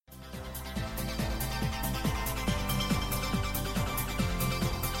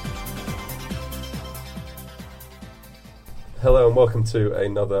Hello and welcome to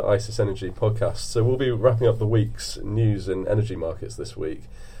another ICIS Energy podcast. So we'll be wrapping up the week's news in energy markets this week,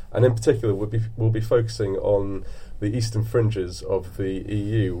 and in particular we'll be focusing on the eastern fringes of the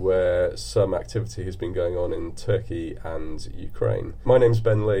EU, where some activity has been going on in Turkey and Ukraine. My name's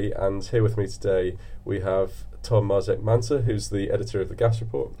Ben Lee, and here with me today we have Tom Marzek-Manter, who's the editor of the Gas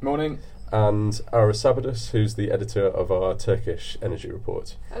Report. Morning. And Ara Sabadus, who's the editor of our Turkish Energy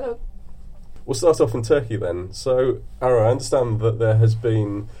Report. Hello. We'll start off in Turkey then. So, Ara, I understand that there has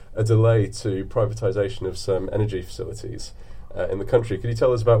been a delay to privatisation of some energy facilities in the country. Could you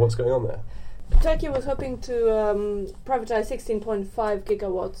tell us about what's going on there? Turkey was hoping to privatise 16.5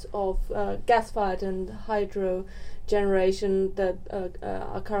 gigawatts of gas-fired and hydro generation that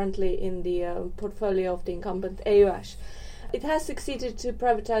are currently in the portfolio of the incumbent EUAŞ. It has succeeded to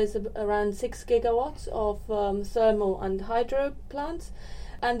privatise around 6 gigawatts of thermal and hydro plants,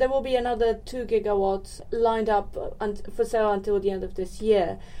 and there will be another 2 gigawatts lined up for sale until the end of this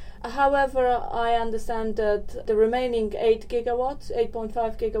year. However, I understand that the remaining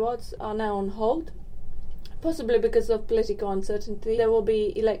 8.5 gigawatts are now on hold, possibly because of political uncertainty. There will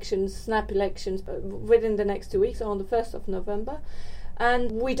be elections, snap elections, within the next 2 weeks, on the 1st of November.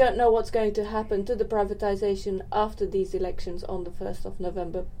 And we don't know what's going to happen to the privatisation after these elections on the 1st of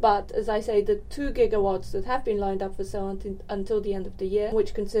November. But, as I say, the 2 gigawatts that have been lined up for sale until the end of the year,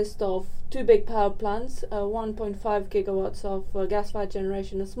 which consist of 2 big power plants, 1.5 gigawatts of gas-fired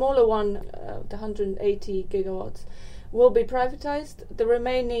generation, a smaller one, the 180 gigawatts, will be privatised. The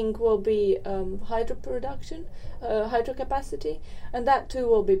remaining will be hydro production, hydro capacity, and that too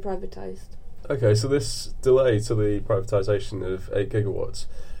will be privatised. Okay, so this delay to the privatisation of 8 gigawatts,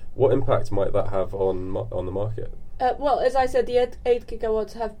 what impact might that have on the market? Well, as I said, the 8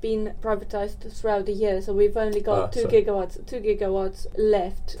 gigawatts have been privatised throughout the year, so we've only got 2 gigawatts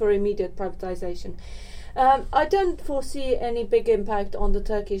left for immediate privatisation. I don't foresee any big impact on the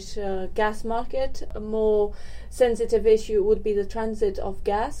Turkish gas market. A more sensitive issue would be the transit of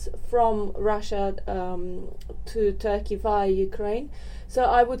gas from Russia to Turkey via Ukraine. So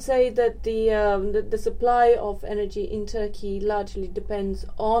I would say that the supply of energy in Turkey largely depends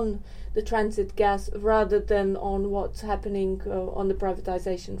on the transit gas rather than on what's happening on the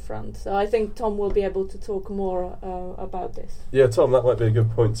privatisation front. So I think Tom will be able to talk more about this. Yeah, Tom, that might be a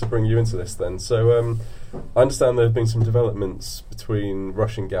good point to bring you into this then. So I understand there have been some developments between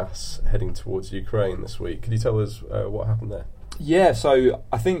Russian gas heading towards Ukraine this week. Could you tell us what happened there? Yeah, so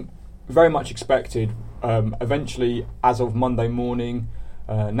I think very much expected. Eventually, as of Monday morning,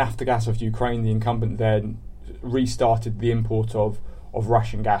 Naftogaz of Ukraine, the incumbent, then restarted the import of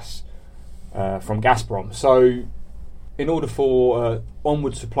Russian gas from Gazprom. So in order for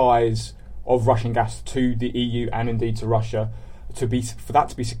onward supplies of Russian gas to the EU and indeed to Russia, for that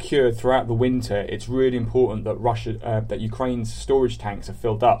to be secured throughout the winter, it's really important that that Ukraine's storage tanks are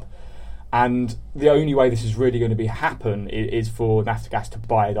filled up. And the only way this is really going to happen is for Naftogaz to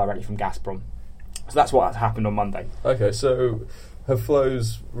buy directly from Gazprom. So that's what happened on Monday. Okay, so have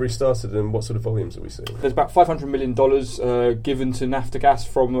flows restarted, and what sort of volumes are we seeing? There's about $500 million given to Naftogaz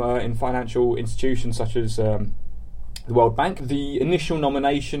from in financial institutions such as the World Bank. The initial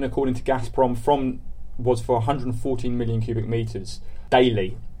nomination, according to Gazprom, was for 114 million cubic metres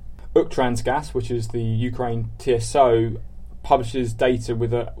daily. Uktransgaz, which is the Ukraine TSO, publishes data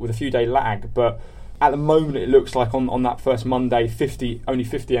with a few day lag, but at the moment it looks like on that first Monday, only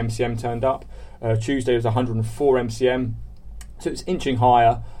 50 MCM turned up. Tuesday was 104 MCM. So it's inching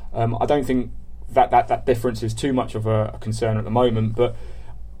higher. I don't think that difference is too much of a concern at the moment, but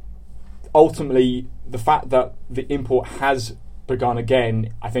ultimately the fact that the import has begun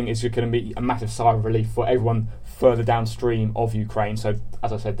again, I think is going to be a massive sigh of relief for everyone further downstream of Ukraine. So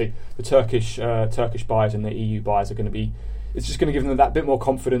as I said, the Turkish buyers and the EU buyers are going to be. It's just going to give them that bit more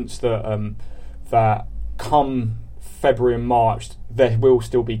confidence that that come February and March there will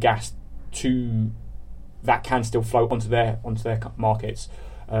still be gas that can still flow onto their markets,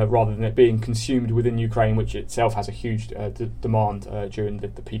 rather than it being consumed within Ukraine, which itself has a huge demand during the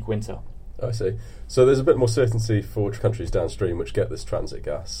peak winter. I see. So there's a bit more certainty for countries downstream which get this transit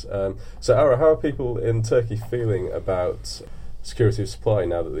gas. So Ara, how are people in Turkey feeling about security of supply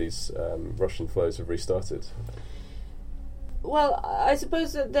now that these Russian flows have restarted? Well, I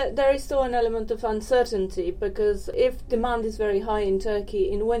suppose that there is still an element of uncertainty, because if demand is very high in Turkey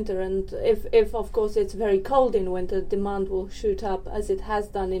in winter, and if of course it's very cold in winter, demand will shoot up as it has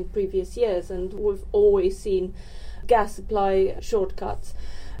done in previous years, and we've always seen gas supply shortcuts.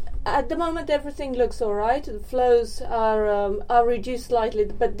 At the moment, everything looks all right. The flows are reduced slightly,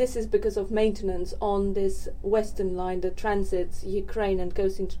 but this is because of maintenance on this western line that transits Ukraine and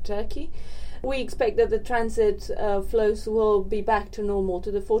goes into Turkey. We expect that the transit flows will be back to normal,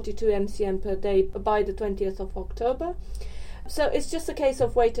 to the 42 MCM per day by the 20th of October. So it's just a case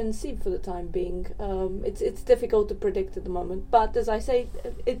of wait and see for the time being. It's difficult to predict at the moment, but as I say,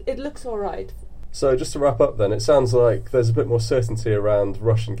 it looks all right. So just to wrap up then, it sounds like there's a bit more certainty around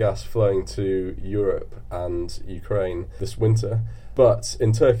Russian gas flowing to Europe and Ukraine this winter, but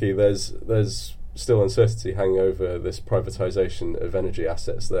in Turkey there's still uncertainty hanging over this privatisation of energy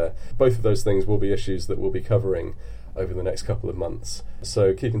assets there. Both of those things will be issues that we'll be covering over the next couple of months.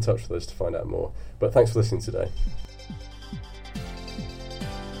 So keep in touch with us to find out more. But thanks for listening today.